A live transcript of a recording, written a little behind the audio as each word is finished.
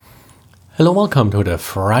Hello, welcome to the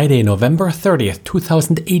Friday, November 30th,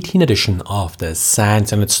 2018 edition of the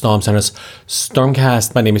SANS and Storm Center's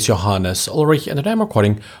StormCast. My name is Johannes Ulrich and I'm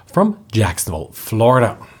recording from Jacksonville,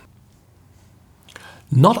 Florida.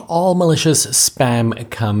 Not all malicious spam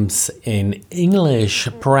comes in English.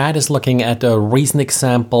 Brad is looking at a recent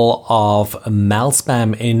example of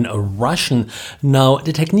malspam in Russian. Now,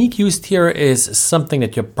 the technique used here is something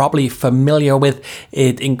that you're probably familiar with.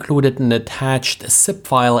 It included an attached zip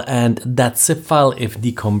file, and that zip file, if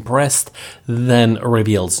decompressed, then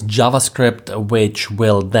reveals JavaScript, which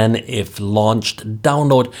will then, if launched,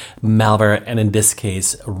 download malware, and in this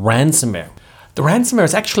case, ransomware. The ransomware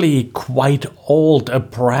is actually quite old.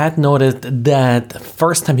 Brad noted that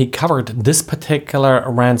first time he covered this particular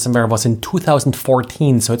ransomware was in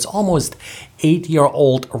 2014, so it's almost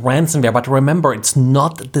 8-year-old ransomware. But remember, it's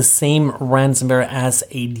not the same ransomware as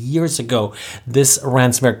 8 years ago. This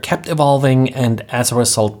ransomware kept evolving and as a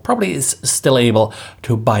result probably is still able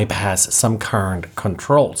to bypass some current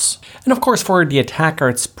controls. And of course, for the attacker,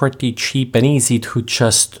 it's pretty cheap and easy to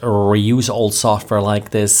just reuse old software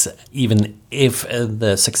like this, even if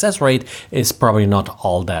the success rate is probably not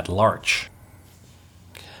all that large.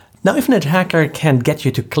 Now, if an attacker can get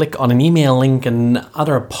you to click on an email link,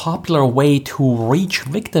 another popular way to reach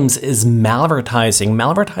victims is malvertising.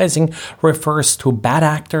 Malvertising refers to bad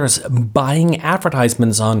actors buying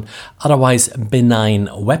advertisements on otherwise benign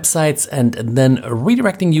websites and then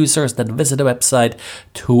redirecting users that visit the website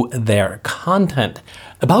to their content.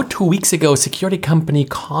 About 2 weeks ago, security company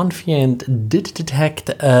Confient did detect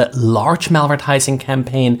a large malvertising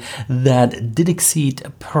campaign that did exceed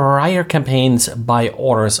prior campaigns by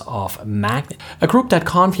orders of magnitude. A group that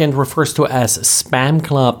Confient refers to as Spam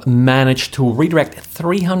Club managed to redirect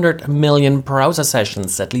 300 million browser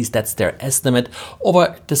sessions, at least that's their estimate,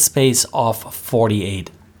 over the space of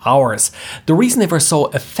 48 hours. The reason they were so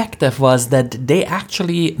effective was that they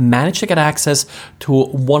actually managed to get access to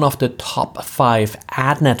one of the top 5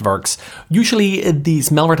 ad networks. Usually these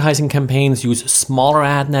malvertising campaigns use smaller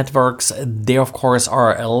ad networks. They of course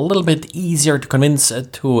are a little bit easier to convince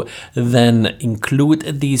to then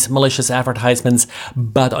include these malicious advertisements.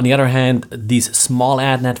 But on the other hand, these small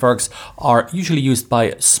ad networks are usually used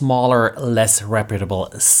by smaller, less reputable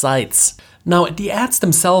sites. Now, the ads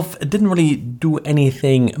themselves didn't really do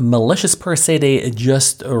anything malicious per se. They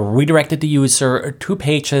just redirected the user to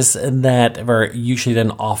pages that were usually then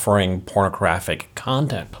offering pornographic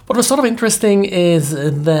content. What was sort of interesting is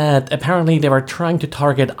that apparently they were trying to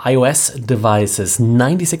target iOS devices.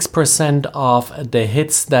 96% of the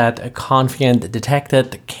hits that Confient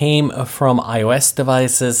detected came from iOS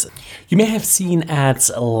devices. You may have seen ads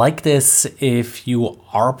like this if you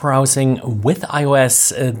are browsing with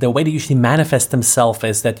iOS. The way they usually manifest themselves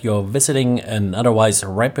is that you're visiting an otherwise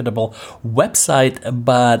reputable website,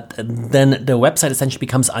 but then the website essentially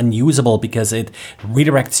becomes unusable because it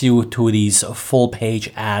redirects you to these full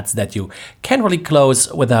page ads that you can't really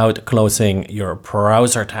close without closing your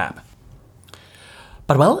browser tab.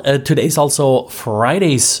 But well, today is also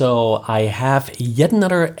Friday, so I have yet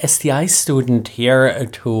another STI student here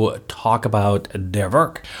to talk about their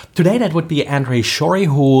work. Today that would be Andre Shori,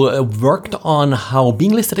 who worked on how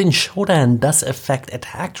being listed in Shodan does affect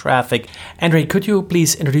attack traffic. Andre, could you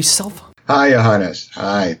please introduce yourself? Hi, Johannes.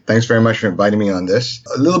 Hi. Thanks very much for inviting me on this.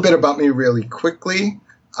 A little bit about me really quickly.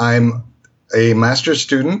 I'm a master's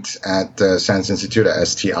student at SANS Institute at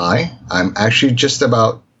STI. I'm actually just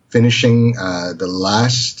about finishing the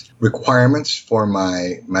last requirements for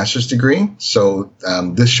my master's degree. So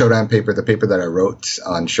this Shodan paper, the paper that I wrote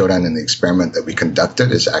on Shodan and the experiment that we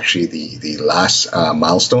conducted, is actually the last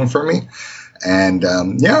milestone for me. And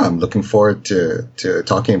I'm looking forward to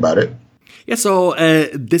talking about it. Yeah, so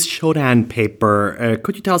this Shodan paper,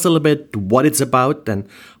 could you tell us a little bit what it's about and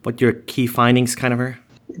what your key findings kind of are?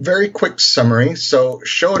 Very quick summary. So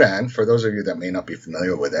Shodan, for those of you that may not be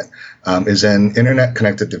familiar with it, is an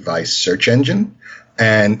internet-connected device search engine.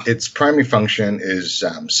 And its primary function is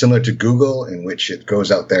similar to Google, in which it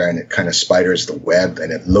goes out there and it kind of spiders the web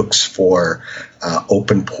and it looks for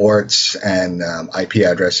open ports and IP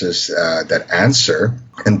addresses that answer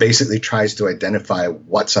and basically tries to identify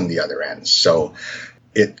what's on the other end. So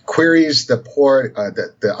it queries the port,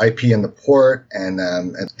 the IP in the port, and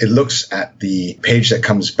it looks at the page that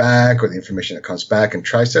comes back or the information that comes back and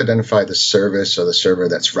tries to identify the service or the server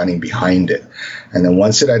that's running behind it. And then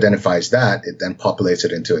once it identifies that, it then populates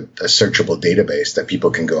it into a searchable database that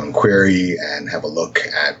people can go and query and have a look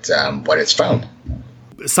at what it's found.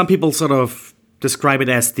 Some people sort of describe it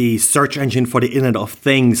as the search engine for the Internet of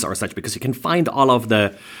Things or such, because you can find all of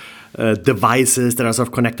the devices that are sort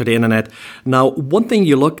of connected to the internet. Now, one thing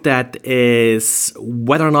you looked at is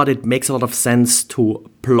whether or not it makes a lot of sense to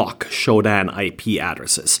block Shodan IP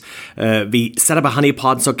addresses. We set up a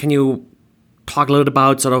honeypot, so can you talk a little bit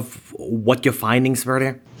about sort of what your findings were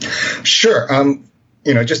there? Sure.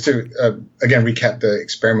 Just to, again, recap the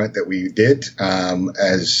experiment that we did.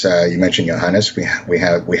 As you mentioned, Johannes, we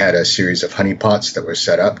had a series of honeypots that were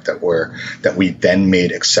set up that we then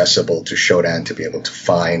made accessible to Shodan to be able to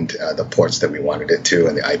find the ports that we wanted it to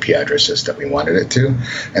and the IP addresses that we wanted it to.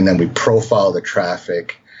 And then we profile the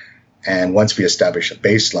traffic. And once we established a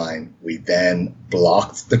baseline, we then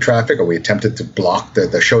blocked the traffic, or we attempted to block the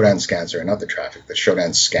Shodan scans, or not the traffic, the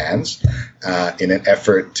Shodan scans, in an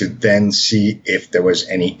effort to then see if there was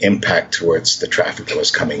any impact towards the traffic that was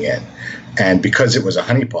coming in. And because it was a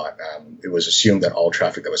honeypot, it was assumed that all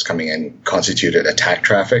traffic that was coming in constituted attack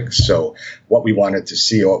traffic. So what we wanted to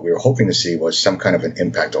see, or what we were hoping to see, was some kind of an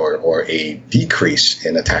impact or a decrease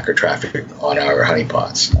in attacker traffic on our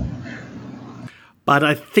honeypots. But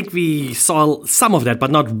I think we saw some of that,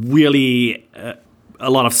 but not really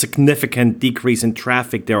a lot of significant decrease in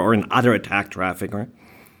traffic there or in other attack traffic, right?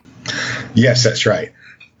 Yes, that's right.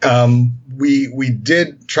 We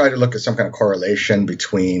did try to look at some kind of correlation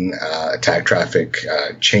between attack traffic,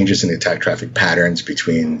 changes in the attack traffic patterns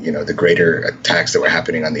between, the greater attacks that were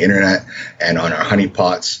happening on the internet and on our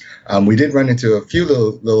honeypots. We did run into a few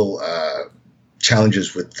little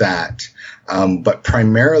challenges with that. But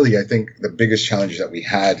primarily, I think the biggest challenges that we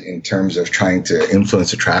had in terms of trying to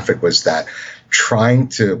influence the traffic was that trying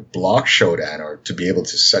to block Shodan, or to be able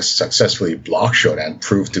to successfully block Shodan,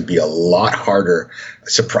 proved to be a lot harder,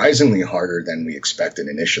 surprisingly harder than we expected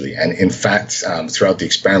initially. And in fact, throughout the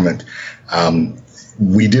experiment,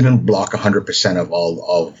 we didn't block 100% of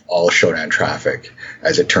all Shodan traffic,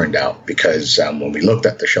 as it turned out, because when we looked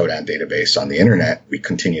at the Shodan database on the internet, we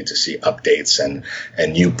continued to see updates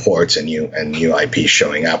and new ports and new IPs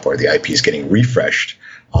showing up, or the IPs getting refreshed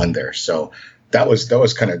on there. So that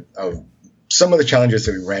was kind of some of the challenges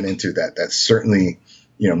that we ran into that certainly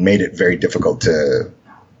made it very difficult to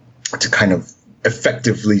kind of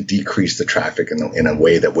effectively decrease the traffic in a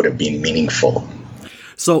way that would have been meaningful.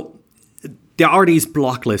 So there are these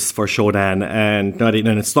block lists for Shodan, and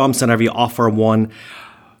in Storm Center we offer one.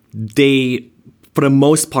 They, for the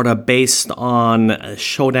most part, are based on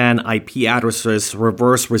Shodan IP addresses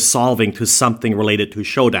reverse resolving to something related to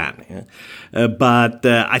Shodan. But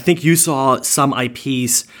I think you saw some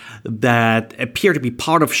IPs that appear to be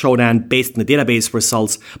part of Shodan based on the database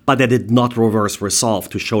results, but that did not reverse resolve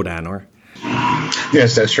to Shodan, or?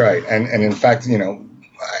 Yes, that's right. And in fact,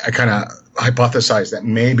 I kind of hypothesized that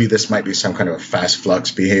maybe this might be some kind of a fast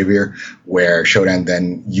flux behavior where Shodan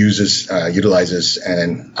then utilizes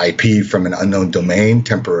an IP from an unknown domain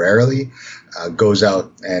temporarily, goes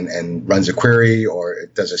out and runs a query, or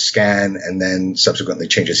it does a scan, and then subsequently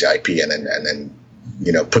changes the IP and then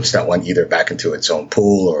puts that one either back into its own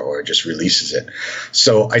pool or just releases it.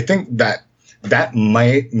 So I think that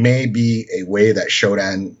may be a way that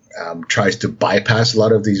Shodan tries to bypass a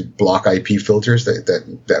lot of these block IP filters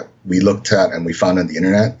that we looked at and we found on the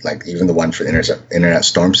internet, like even the one for the Internet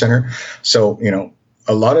Storm Center. So,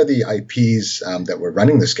 a lot of the IPs that were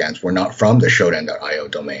running the scans were not from the Shodan.io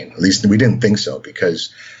domain. At least we didn't think so,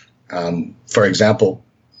 because, for example,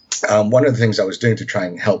 one of the things I was doing to try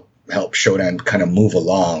and help Shodan kind of move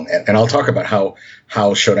along, and I'll talk about how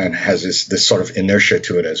Shodan has this sort of inertia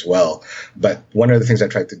to it as well. But one of the things I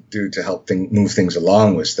tried to do to help move things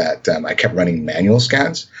along was that I kept running manual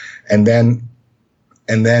scans, and then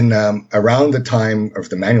around the time of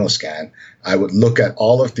the manual scan, I would look at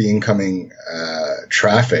all of the incoming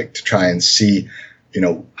traffic to try and see,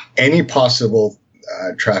 any possible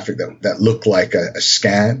traffic that looked like a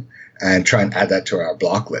scan, and try and add that to our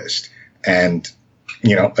block list. And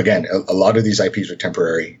again, a lot of these IPs were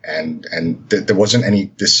temporary, and there wasn't any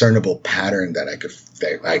discernible pattern that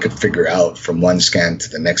I could figure out from one scan to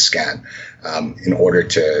the next scan, in order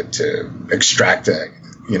to extract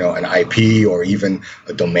an IP or even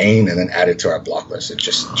a domain and then add it to our block list. It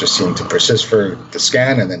just seemed to persist for the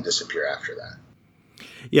scan and then disappear after that.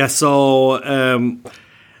 Yeah. So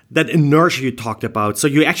that inertia you talked about. So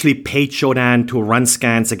you actually paid Shodan to run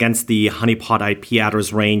scans against the honeypot IP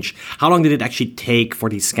address range. How long did it actually take for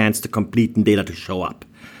these scans to complete and data to show up?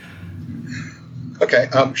 Okay.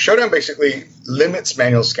 Shodan basically limits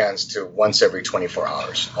manual scans to once every 24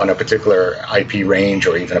 hours on a particular IP range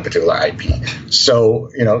or even a particular IP. So,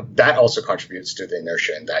 that also contributes to the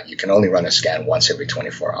inertia in that you can only run a scan once every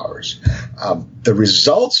 24 hours. The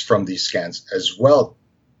results from these scans as well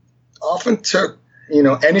often took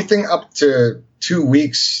anything up to 2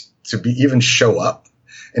 weeks to even show up.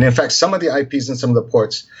 And in fact, some of the IPs and some of the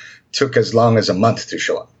ports took as long as a month to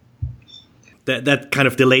show up. That kind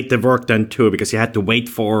of delayed the work then too, because you had to wait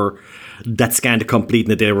for that scan to complete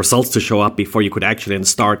and the results to show up before you could actually then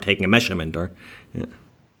start taking a measurement.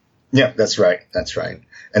 Yeah, that's right. That's right.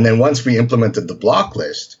 And then once we implemented the block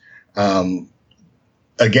list,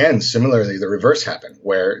 again, similarly, the reverse happened,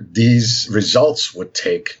 where these results would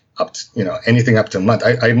take up to, anything up to a month.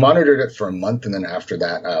 I monitored it for a month, and then after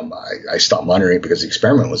that, I stopped monitoring it because the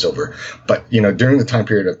experiment was over. But during the time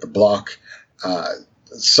period of the block,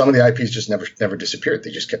 some of the IPs just never disappeared.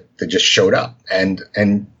 They just showed up. And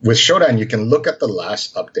with Shodan, you can look at the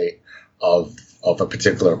last update of a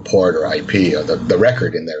particular port or IP or the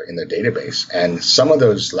record in their database. And some of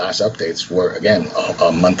those last updates were, again,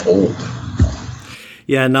 a month old.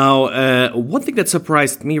 Yeah, now, one thing that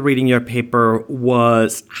surprised me reading your paper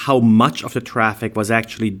was how much of the traffic was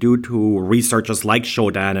actually due to researchers like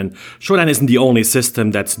Shodan. And Shodan isn't the only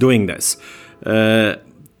system that's doing this.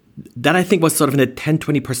 That I think was sort of in the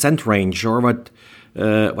 10-20% range, or what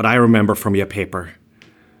I remember from your paper.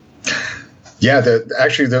 Yeah, the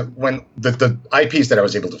IPs that I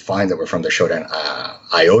was able to find that were from the Shodan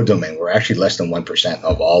IO domain were actually less than 1%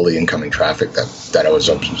 of all the incoming traffic that I was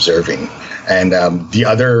observing. And the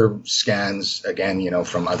other scans, again,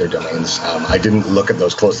 from other domains, I didn't look at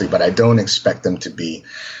those closely, but I don't expect them to be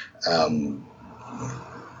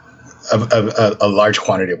a large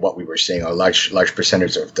quantity of what we were seeing, or a large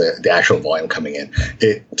percentage of the actual volume coming in.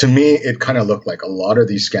 To me, it kind of looked like a lot of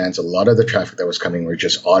these scans, a lot of the traffic that was coming were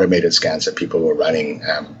just automated scans that people were running,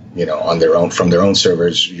 on their own, from their own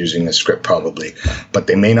servers using a script probably, but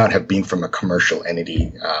they may not have been from a commercial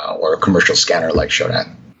entity or a commercial scanner like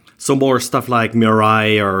Shodan. So more stuff like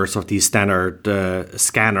Mirai or sort of these standard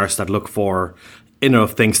scanners that look for Internet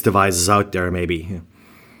of Things devices out there, maybe.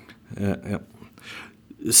 Yeah.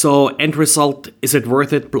 So, end result, is it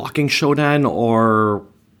worth it blocking Shodan, or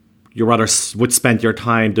you rather would spend your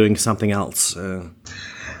time doing something else?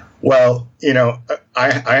 Well,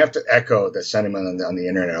 I have to echo the sentiment on the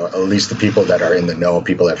internet, or at least the people that are in the know,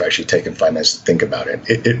 people that have actually taken 5 minutes to think about it.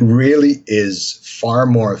 It really is far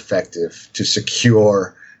more effective to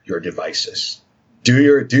secure your devices. Do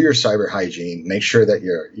your cyber hygiene. Make sure that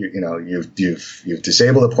you've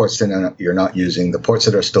disabled the ports that you're not using. The ports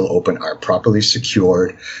that are still open are properly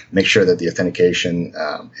secured. Make sure that the authentication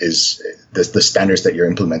is the standards that you're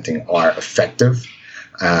implementing are effective,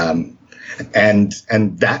 and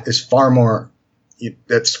that is far more.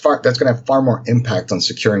 That's going to have far more impact on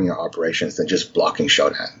securing your operations than just blocking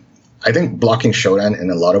Shodan. I think blocking Shodan in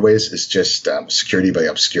a lot of ways is just security by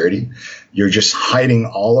obscurity. You're just hiding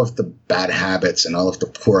all of the bad habits and all of the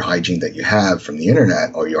poor hygiene that you have from the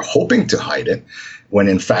internet, or you're hoping to hide it, when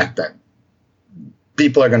in fact that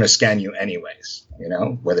people are going to scan you anyways.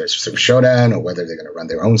 Whether it's through Shodan or whether they're going to run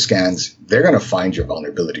their own scans, they're going to find your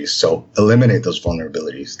vulnerabilities. So eliminate those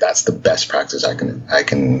vulnerabilities. That's the best practice I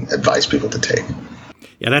can advise people to take.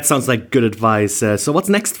 Yeah, that sounds like good advice. So what's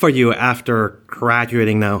next for you after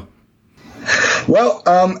graduating now? Well,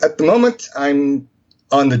 at the moment, I'm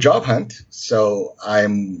on the job hunt, so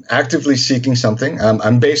I'm actively seeking something.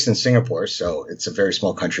 I'm based in Singapore, so it's a very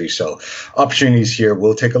small country, so opportunities here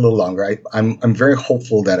will take a little longer. I'm very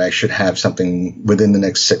hopeful that I should have something within the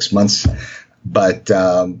next 6 months, but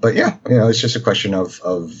yeah, it's just a question of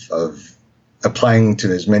applying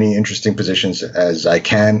to as many interesting positions as I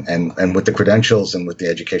can, and with the credentials and with the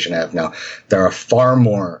education I have now, there are far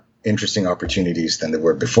more interesting opportunities than there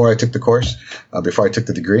were before I took the course, before I took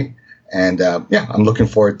the degree. And I'm looking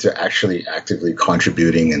forward to actually actively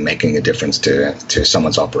contributing and making a difference to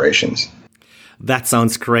someone's operations. That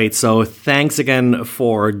sounds great. So thanks again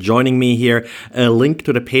for joining me here. A link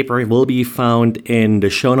to the paper will be found in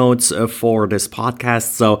the show notes for this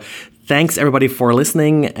podcast. So thanks everybody for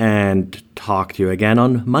listening, and talk to you again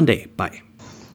on Monday. Bye.